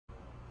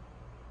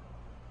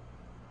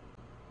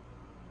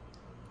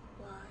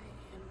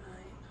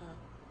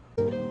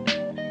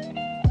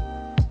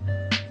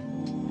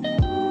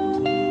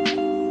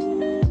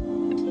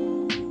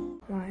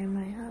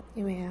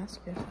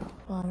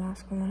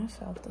asking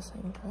myself the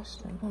same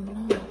question. Oh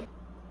no.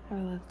 Our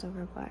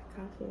leftover black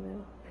coffee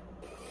milk.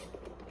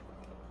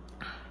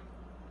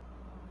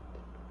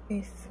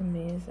 Tastes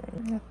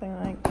amazing. Nothing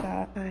like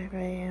that 5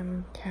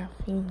 a.m.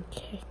 caffeine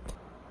kick.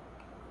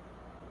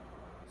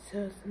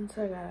 So since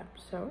I got up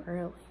so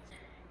early,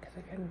 because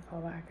I couldn't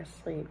fall back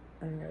asleep,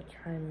 I'm gonna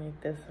try and make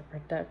this a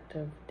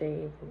productive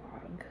day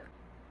vlog.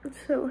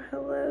 So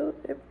hello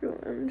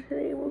everyone,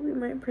 today will be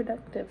my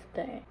productive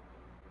day.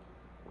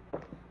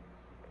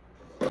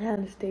 How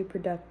to stay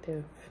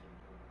productive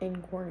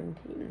in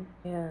quarantine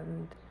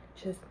and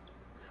just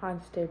how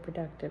to stay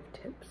productive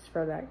tips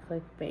for that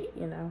clickbait,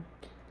 you know.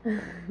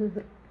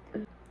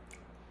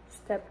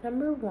 Step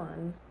number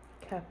 1,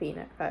 caffeine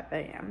at 5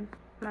 a.m.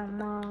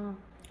 Mama.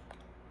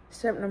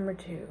 Step number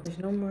 2, there's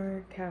no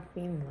more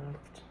caffeine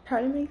left.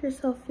 Try to make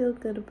yourself feel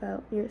good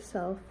about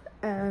yourself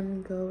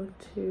and go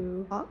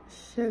to Hot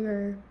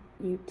Sugar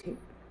YouTube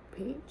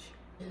page.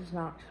 This is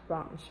not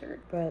sponsored,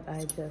 but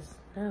I just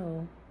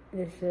know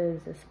this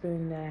is a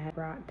spoon that I had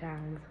brought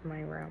down from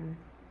my room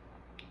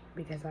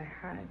because I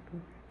had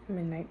a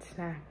midnight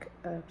snack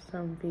of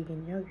some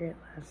vegan yogurt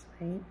last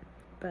night.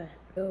 But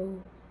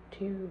go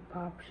to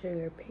Pop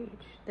Sugar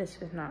page. This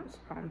is not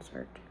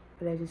sponsored,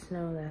 but I just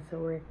know that's a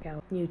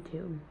workout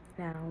YouTube.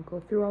 Now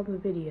go through all the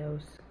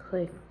videos,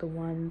 click the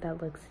one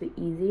that looks the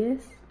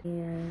easiest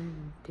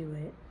and do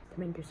it to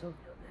make yourself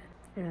feel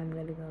good. And I'm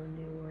gonna go and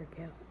do a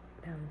workout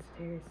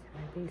downstairs in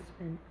my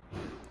basement.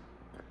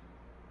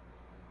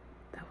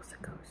 That was a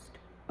ghost.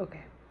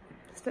 Okay,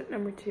 step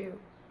number 2,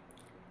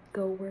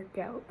 go work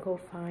out. Go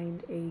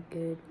find a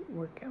good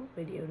workout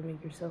video to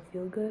make yourself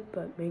feel good,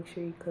 but make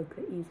sure you click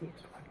the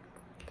easiest one.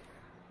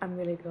 I'm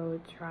gonna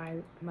go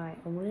try my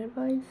own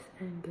advice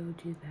and go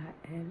do that,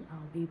 and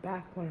I'll be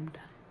back when I'm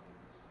done.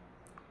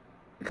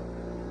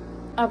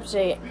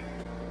 Update.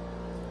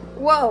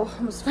 Whoa, I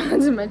almost fell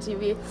into my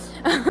TV.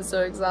 I'm so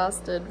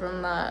exhausted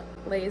from that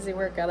lazy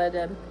workout I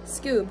did.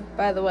 Scoob,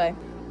 by the way,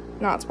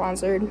 not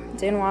sponsored.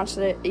 Didn't watch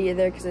it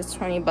either because it's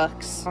 20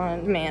 bucks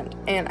on demand,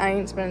 and I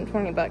ain't spending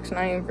 20 bucks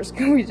not even for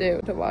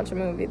Scooby-Doo to watch a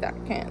movie that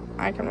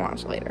I can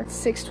watch later.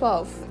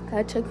 6:12.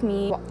 That took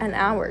me an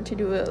hour to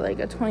do like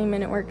a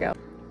 20-minute workout.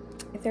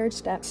 My 3rd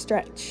step,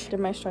 stretch. Did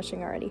my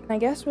stretching already. I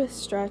guess with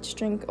stretch,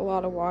 drink a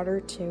lot of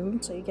water too,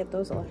 so you get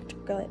those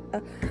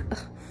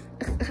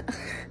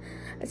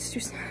it's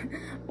just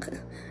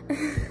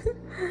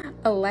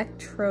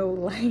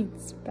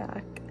electrolytes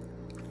back.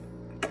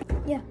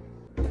 Yeah.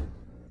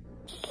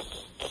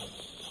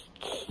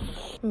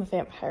 I'm a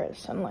vampire of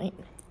sunlight.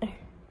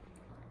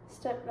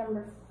 Step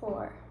number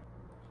 4.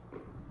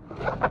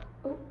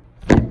 Oh,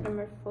 step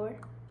number 4.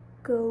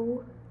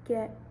 Go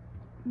get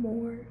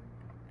more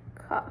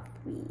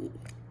coffee.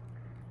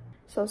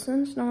 So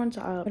since no one's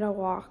out, I'm gonna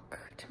walk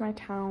to my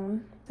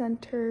town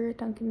center,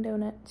 Dunkin'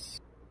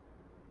 Donuts.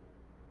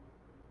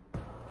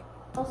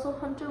 Also,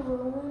 Hunter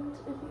Rowland,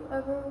 if you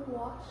ever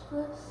watch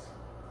this,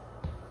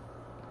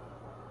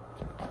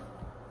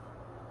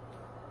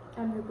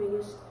 I'm your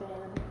biggest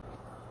fan.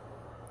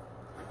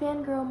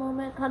 Fangirl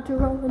moment, Hunter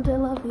Rowland, I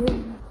love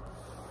you.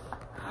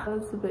 I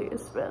was the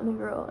biggest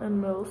fangirl in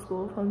middle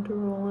school of Hunter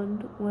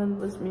Rowland when it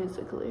was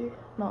Musically,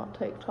 not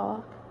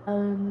TikTok.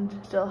 And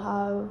still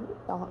have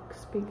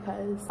docs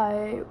because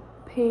I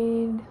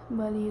paid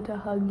money to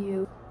hug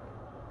you.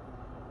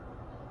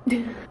 I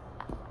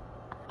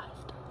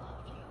still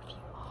love you if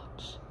you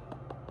watch.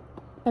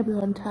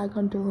 Everyone tag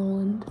Hunter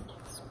Rowland.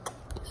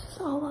 This is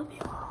all of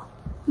you all.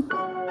 I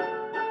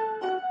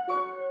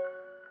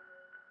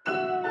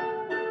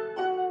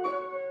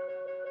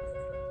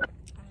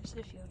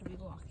actually feel to be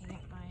walking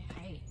at my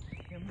height.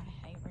 You're my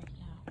height right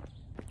now.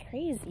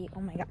 Crazy.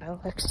 Oh my god, I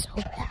look so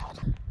bad.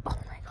 Oh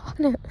my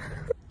god.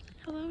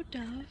 Hello,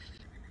 Dove.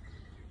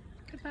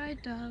 Goodbye,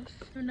 Dove.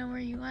 I don't know where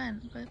you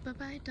went, but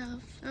bye-bye,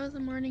 Dove. I was a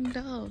morning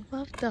dove.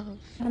 Love Dove.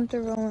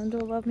 Hunter Rowland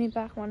will love me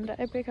back one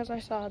day because I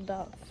saw a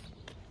dove.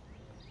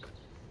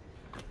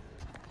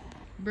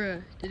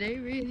 Bruh, did they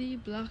really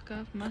block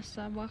off my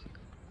sidewalk?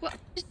 What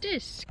is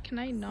this? Can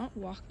I not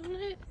walk on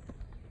it?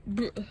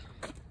 Bruh.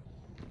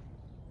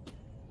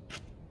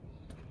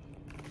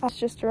 I was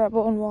just a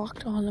rebel and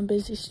walked on a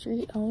busy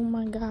street. Oh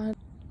my god.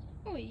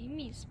 Oi,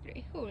 mis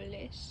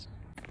frijoles.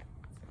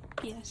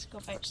 Yes, go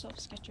buy yourself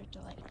Sketcher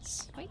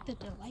Delights. Quite the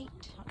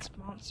delight. Not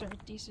sponsored.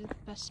 These are the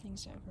best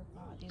things I ever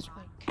bought. These are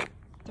like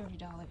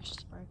 $30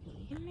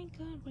 sparkly. Oh my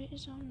god, what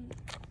is on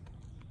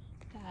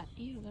that?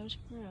 Ew, that was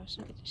gross.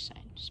 Look at this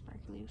sign.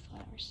 Sparkly with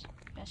flowers.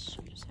 Best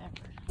shoes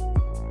ever. Oh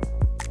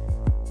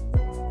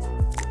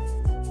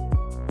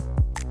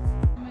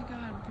my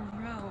god,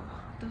 bro.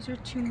 Those are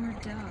 2 more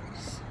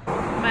doves.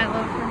 My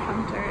love for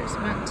Hunter is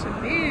meant to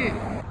be.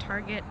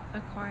 Target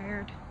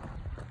acquired.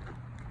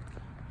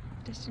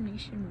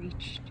 Destination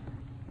reached.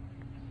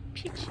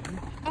 Pigeon.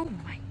 Oh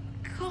my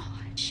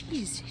god.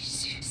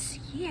 Jesus.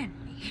 Scan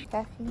me.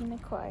 Caffeine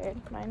acquired.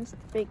 Mine's the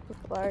big with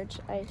large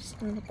ice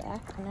in the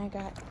back. And I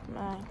got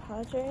my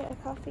Padre a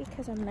coffee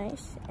because I'm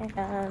nice.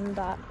 And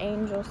that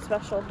Angel's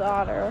special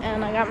daughter.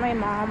 And I got my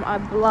mom a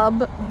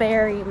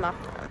Blubberry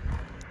muffin.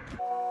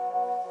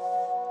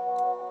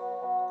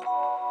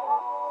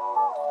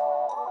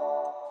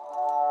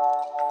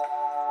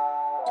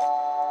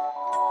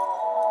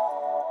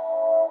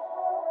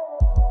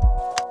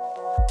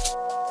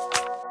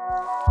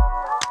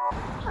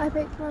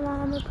 picked my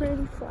mom a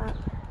pretty flower.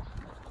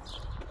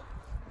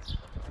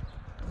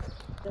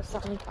 Just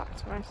let me talk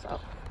to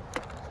myself.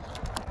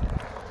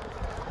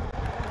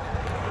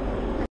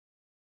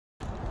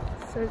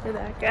 So did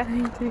that guy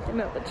taking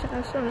out the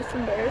trash. I'm just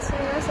embarrassing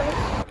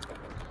myself.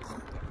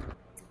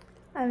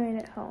 I made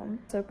it home.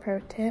 So pro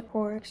tip,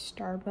 pour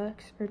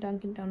Starbucks or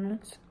Dunkin'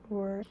 Donuts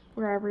or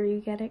wherever you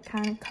get it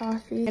kind of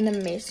coffee in a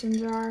mason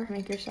jar.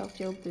 Make yourself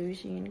feel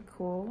bougie and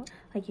cool,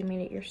 like you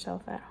made it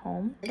yourself at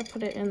home. I'm gonna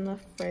put it in the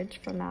fridge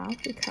for now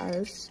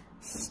because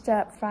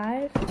step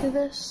 5 to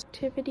this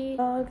activity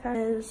vlog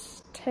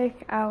is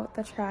take out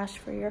the trash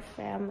for your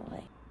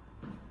family.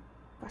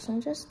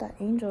 I'm just that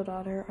angel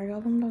daughter. I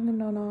got them Dunkin'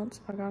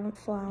 Donuts, I got them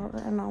flour,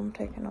 and now I'm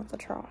taking out the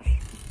trash.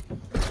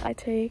 I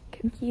take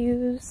thank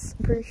yous,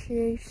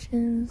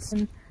 appreciations,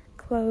 and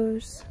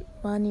clothes,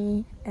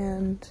 money,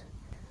 and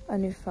a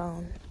new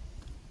phone.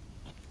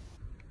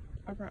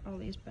 I brought all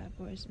these bad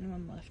boys and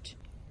one left.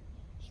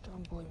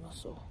 Strong boy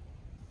muscle.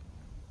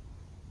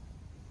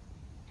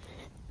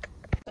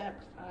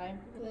 Step 5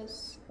 for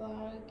this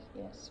vlog.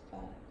 Yes,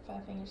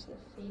 five fingers to the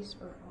face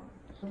or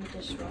on the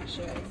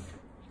dishwasher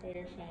for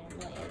your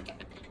family.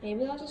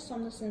 Maybe I'll just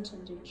sum this into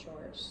do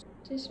chores.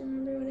 Just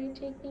remember what I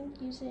take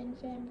thank yous in,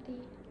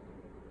 family.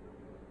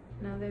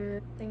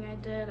 Another thing I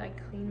did, I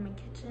cleaned my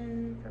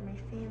kitchen for my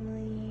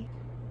family.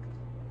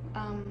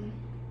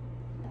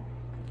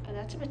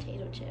 That's a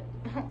potato chip.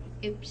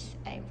 Oops,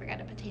 I forgot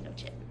a potato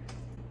chip.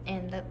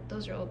 And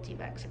those are old tea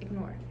bags.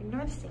 Ignore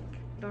the sink.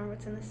 Ignore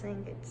what's in the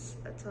sink.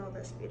 That's all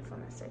this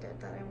beautifulness I did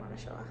that I want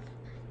to show off.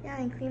 Yeah,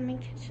 I cleaned my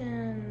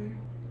kitchen.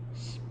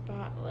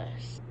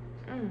 Spotless.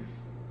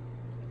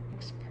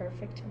 Looks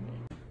perfect to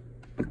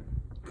me.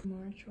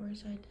 More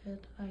chores I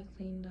did. I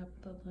cleaned up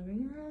the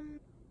living room.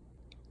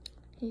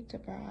 Hate to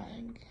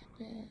brag,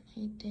 but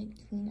I did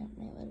clean up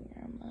my living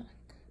room. Look.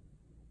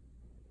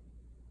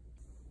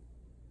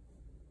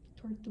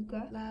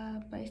 Tortuga. La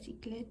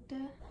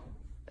bicicleta.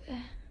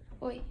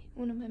 Hoy,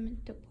 un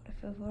momento, por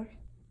favor.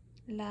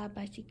 La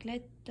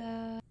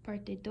bicicleta,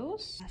 parte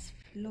 2. Las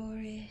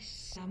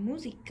flores. La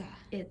música.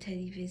 El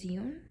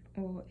televisión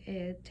o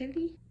el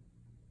tele.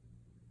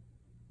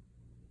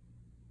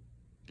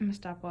 I'm gonna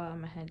stop while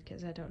I'm ahead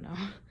because I don't know.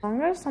 I'm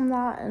gonna sum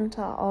that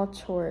into all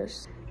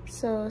chores.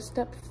 So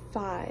step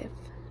 5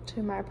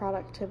 to my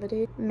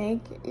productivity,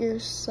 make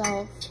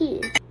yourself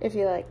tea. If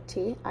you like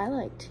tea, I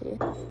like tea.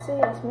 So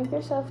yes, make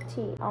yourself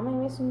tea. All my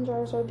mason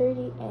jars are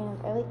dirty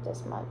and I like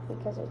this mug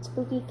because it's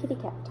spooky kitty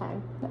cat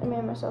time. I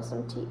made myself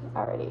some tea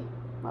already.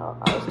 Well,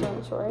 I was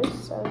doing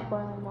chores, so I was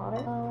boiling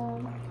water.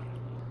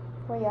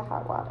 Well, yeah,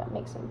 hot water.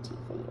 Make some tea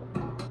for you.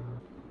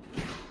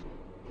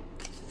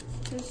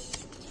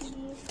 This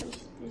tea is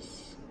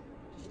this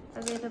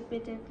a little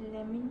bit of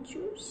lemon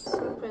juice.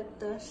 Put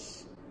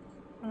this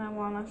when I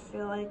want to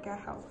feel like a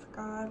health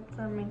god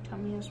for my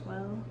tummy as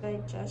well.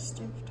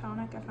 Digestive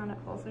tonic, I found at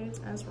Whole Foods,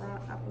 as raw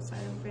apple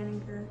cider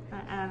vinegar.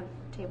 I add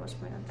a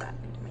tablespoon of that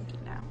into my tea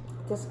now.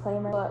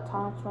 Disclaimer, that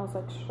tonic smells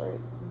like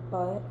straight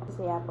butt. It's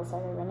the apple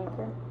cider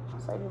vinegar.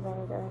 Cider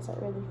vinegar has that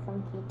really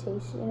funky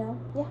taste, you know?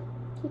 Yeah,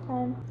 tea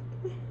time.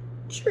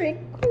 Trick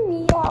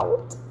me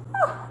out.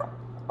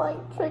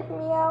 Like, trick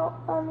me out,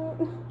 I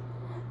mean,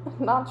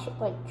 not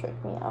like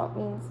trick me out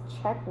means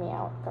check me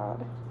out,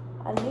 God.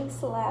 A new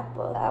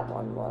slapper, that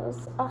one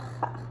was.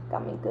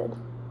 Got me good.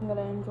 I'm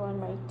gonna enjoy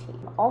my tea.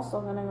 I'm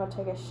also gonna go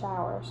take a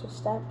shower. So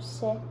step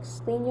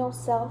 6, clean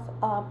yourself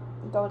up,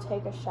 go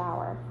take a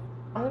shower.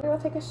 I'm gonna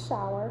go take a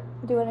shower,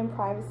 do it in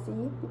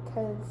privacy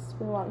because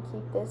we want to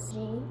keep this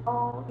G.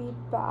 I'll be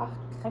back.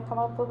 I come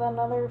up with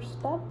another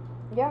step.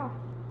 Yeah.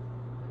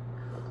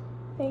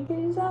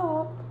 Pinkies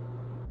up.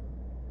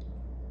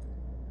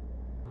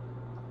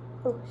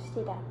 Oh,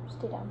 stay down,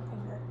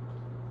 finger.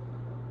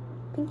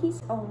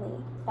 Pinkies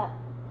only. That.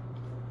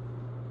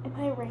 Am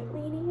I right,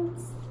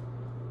 ladies?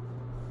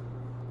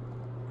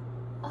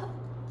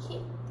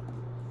 Okay.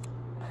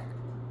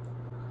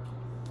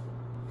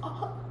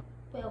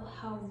 Well,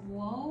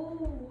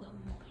 hello. Good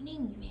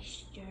morning,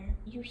 mister.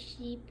 You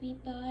sleepy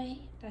boy?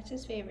 That's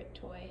his favorite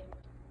toy.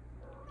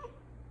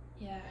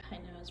 Yeah, I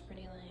know, it's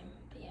pretty lame.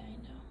 But yeah, I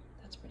know.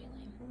 That's pretty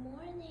lame. Good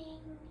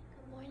morning.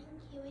 Good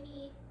morning,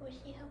 cutie. Go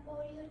say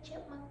hello to your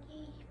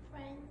chipmunky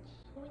friends.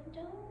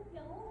 Window?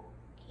 No?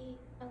 Okay,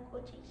 I'll go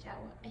take a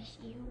shower. I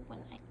see you when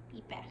I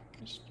be back,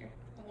 mister.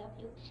 I love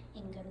you.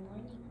 And good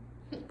morning.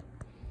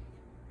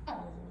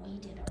 Oh, we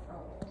did a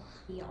roll.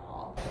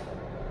 Y'all.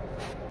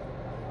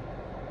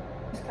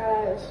 Just got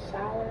out of the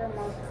shower, I'm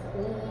all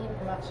clean.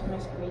 I'm about to my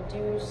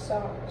Scooby-Doo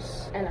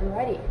socks. And I'm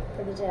ready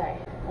for the day.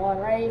 Well, I'm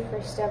ready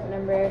for step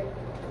number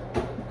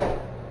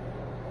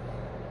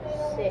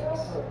 6.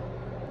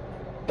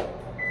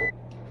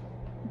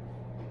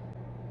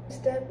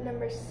 Step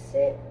number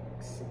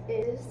 6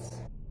 is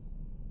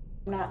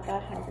I'm not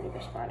that hungry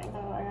this morning.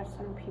 Oh, I got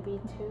some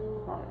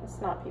PB2. Well,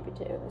 it's not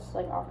PB2, it's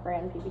like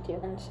off-brand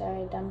PB2. And so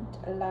I dumped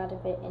a lot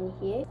of it in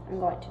here. I'm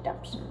going to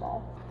dump some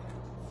more.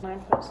 I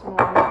put some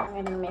more. I'm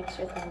going to mix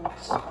with a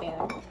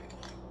spoon.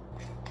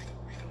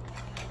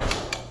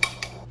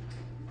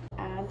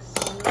 Add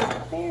some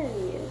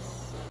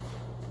berries.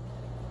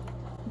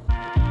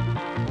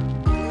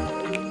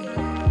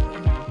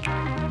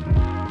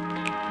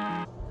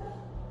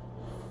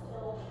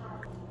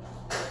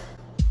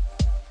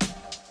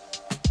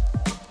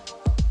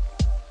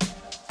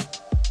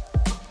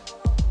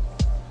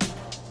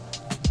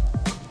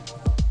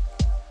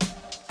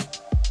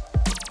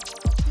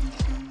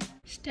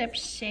 Step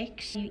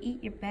 6, you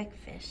eat your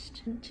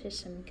breakfast to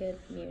some good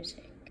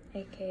music,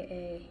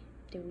 aka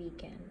The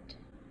Weekend.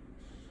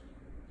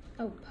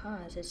 Oh,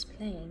 pause, it's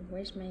playing.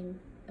 Where's my,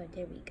 oh,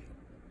 there we go.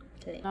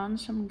 Today. On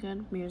some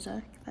good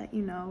music that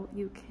you know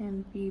you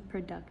can be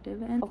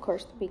productive in. Of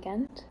course, The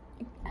Weekend.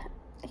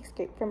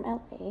 Escape from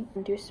LA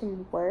and do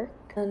some work.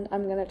 And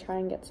I'm gonna try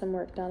and get some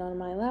work done on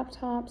my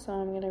laptop, so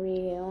I'm gonna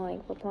be like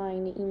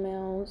replying to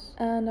emails.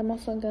 And I'm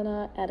also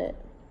gonna edit.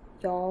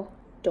 Y'all,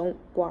 don't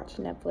watch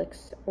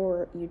Netflix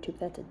or YouTube.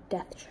 That's a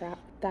death trap.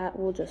 That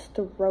will just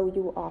throw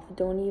you off.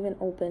 Don't even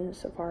open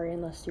Safari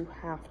unless you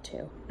have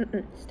to.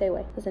 Stay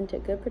away. Listen to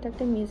good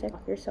productive music.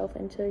 Lock yourself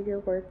into your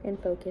work and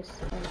focus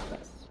on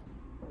this.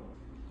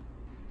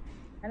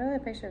 I know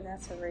that picture of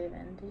That's a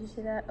Raven. Did you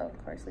see that? Oh,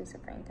 of course, Lisa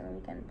Frank on The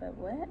Weekend, but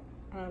what?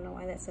 I don't know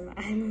why that's in my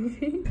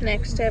iMovie.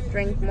 Next step,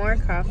 drink more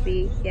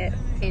coffee, yet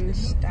in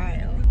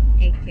style,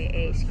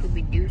 aka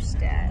Scooby-Doo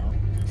style.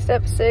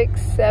 Step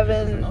 6,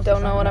 7,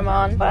 don't know what I'm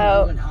on.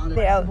 Out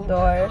the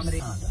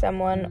outdoors,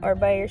 someone or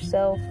by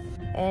yourself,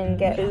 and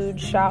get food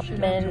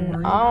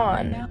shopping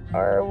on,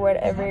 or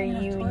whatever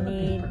you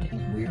need.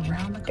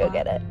 Go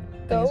get it.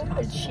 Go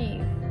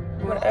achieve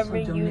whatever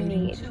you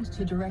need.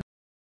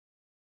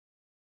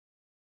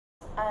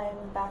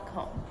 I'm back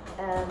home,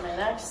 and my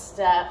next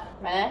step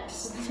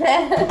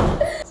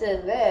to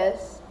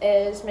this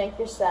is make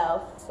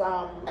yourself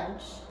some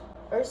lunch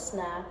or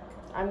snack.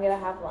 I'm gonna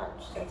have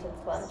lunch since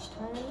it's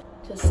lunchtime.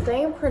 To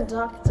stay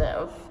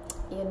productive,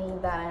 you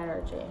need that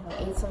energy.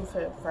 Eat some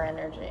food for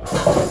energy.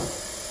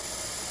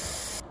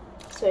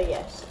 So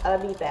yes, I'll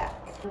be back.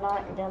 I'm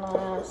not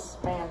gonna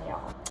spam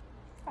y'all.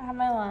 I have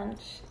my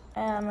lunch,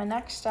 and my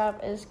next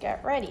step is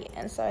get ready.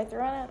 And so I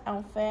threw on an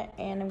outfit,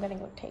 and I'm gonna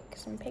go take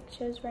some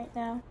pictures right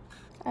now.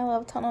 I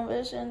love Tunnel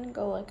Vision.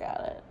 Go look at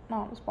it.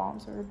 Not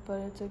sponsored, but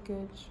it's a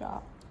good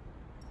shop.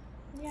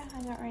 Yeah,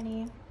 I got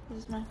ready.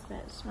 This is my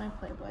fit. This is my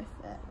Playboy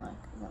fit. Look,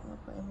 I got my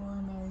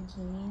Playboy Mary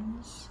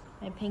jeans,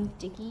 my pink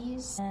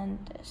Dickies, and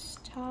this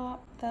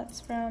top. That's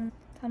from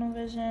Tunnel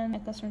Vision.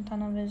 Necklace from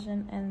Tunnel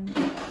Vision, and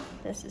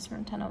this is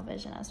from Tunnel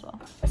Vision as well.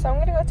 So I'm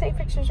gonna go take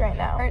pictures right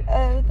now. Part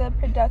of the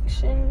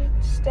production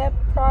step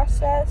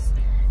process.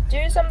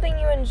 Do something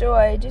you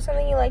enjoy. Do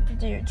something you like to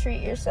do.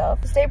 Treat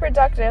yourself. To stay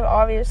productive,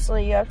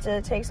 obviously, you have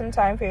to take some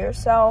time for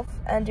yourself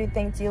and do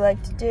things you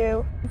like to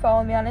do.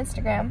 Follow me on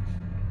Instagram.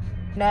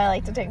 Now I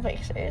like to take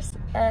pictures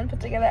and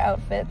put together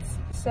outfits,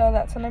 so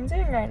that's what I'm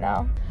doing right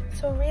now.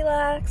 So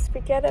relax,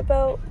 forget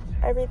about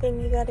everything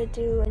you gotta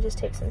do, and just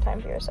take some time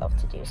for yourself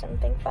to do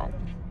something fun.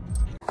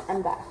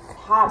 I'm back.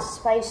 Hot,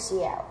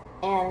 spicy out.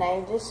 And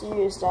I just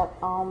used up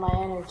all my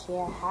energy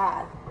I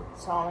had,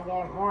 so I'm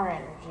gonna get more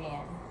energy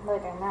in.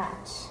 Look at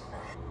that.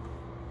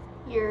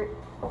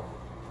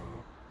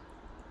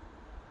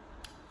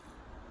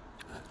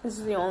 This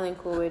is the only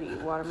cool way to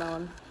eat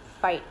watermelon.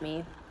 Fight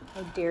me.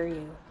 I dare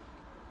you.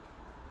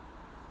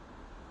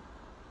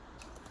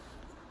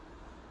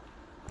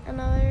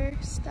 Another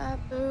step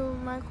through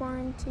my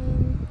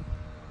quarantine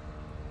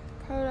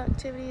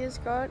productivity is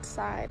go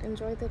outside,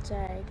 enjoy the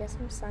day, get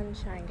some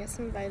sunshine, get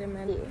some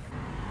vitamin D.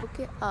 Look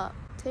it up.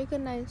 Take a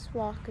nice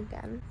walk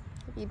again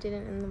if you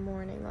didn't in the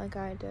morning like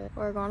I did.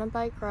 Or go on a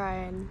bike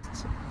ride.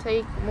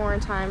 Take more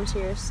time to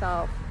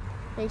yourself.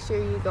 Make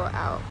sure you go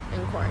out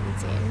in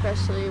quarantine,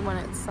 especially when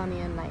it's sunny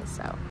and nice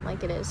out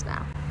like it is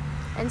now.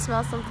 And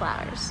smell some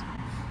flowers,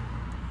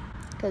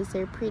 because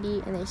they're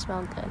pretty and they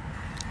smell good.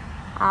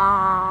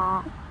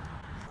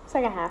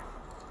 Second half.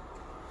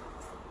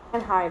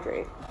 And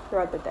hydrate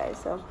throughout the day,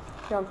 so if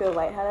you don't feel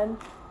lightheaded.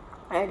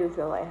 I do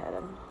feel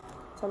lightheaded.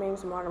 So maybe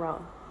some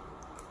watermelon.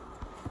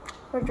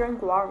 Or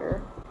drink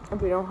water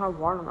if you don't have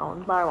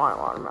watermelon. But I want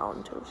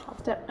watermelon too. So.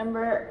 Step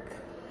number,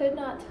 could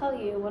not tell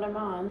you what I'm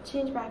on.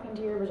 Change back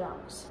into your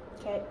pajamas.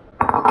 Okay.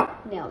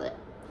 Nailed it.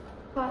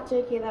 Hot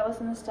JK, that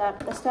wasn't the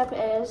step. The step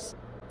is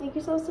make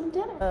yourself some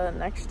dinner.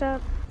 Next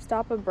step,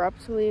 stop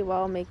abruptly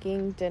while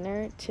making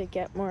dinner to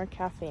get more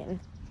caffeine.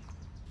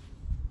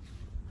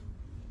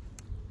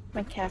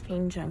 My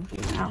caffeine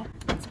junkie now.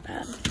 That's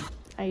bad.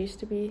 I used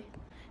to be.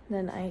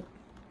 Then I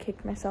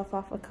kicked myself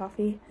off of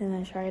coffee, and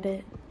I tried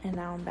it, and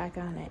now I'm back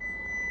on it.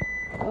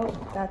 Oh,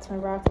 that's my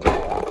broccoli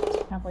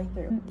left halfway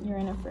through. You're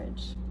in a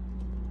fridge.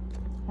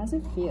 How's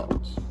it feel?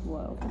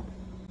 Whoa.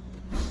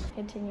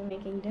 Continue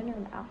making dinner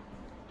now.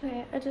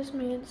 Okay, I just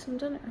made some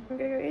dinner. I'm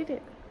gonna go eat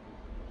it.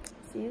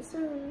 See you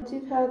soon. Once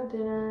you've had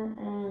dinner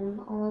and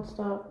all that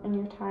stuff, and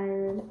you're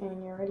tired,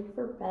 and you're ready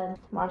for bed,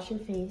 wash your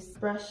face,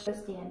 brush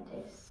los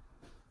dientes.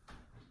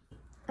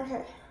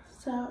 Okay,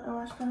 so I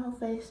washed my whole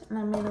face, and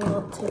I made a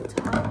little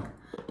TikTok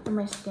for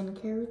my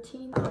skincare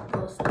routine. I'll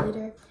post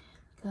later,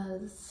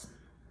 because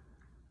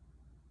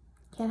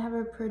can't have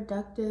a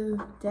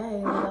productive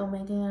day without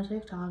making a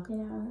TikTok. You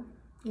know,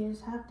 you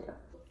just have to.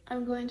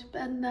 I'm going to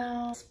bed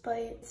now,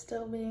 despite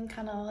still being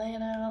kind of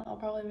laying out. I'll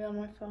probably be on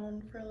my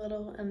phone for a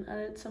little and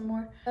edit some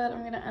more. But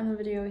I'm gonna end the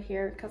video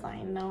here because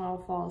I know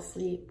I'll fall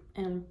asleep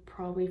and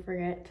probably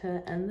forget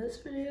to end this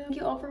video. Thank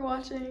you all for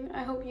watching.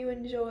 I hope you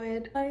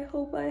enjoyed. I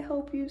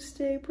hope you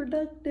stay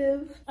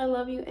productive. I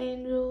love you,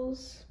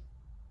 angels.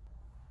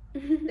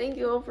 Thank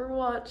you all for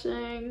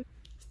watching.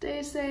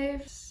 Stay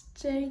safe,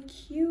 stay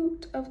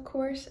cute, of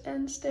course,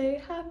 and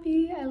stay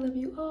happy. I love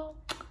you all.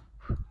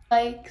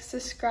 Like,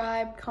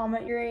 subscribe,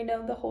 comment, you already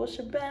know the whole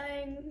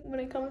shebang when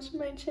it comes to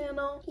my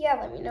channel. Yeah,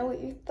 let me know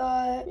what you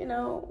thought, you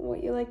know,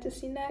 what you like to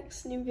see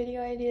next, new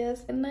video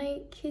ideas. Good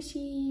night,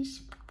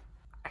 kisses.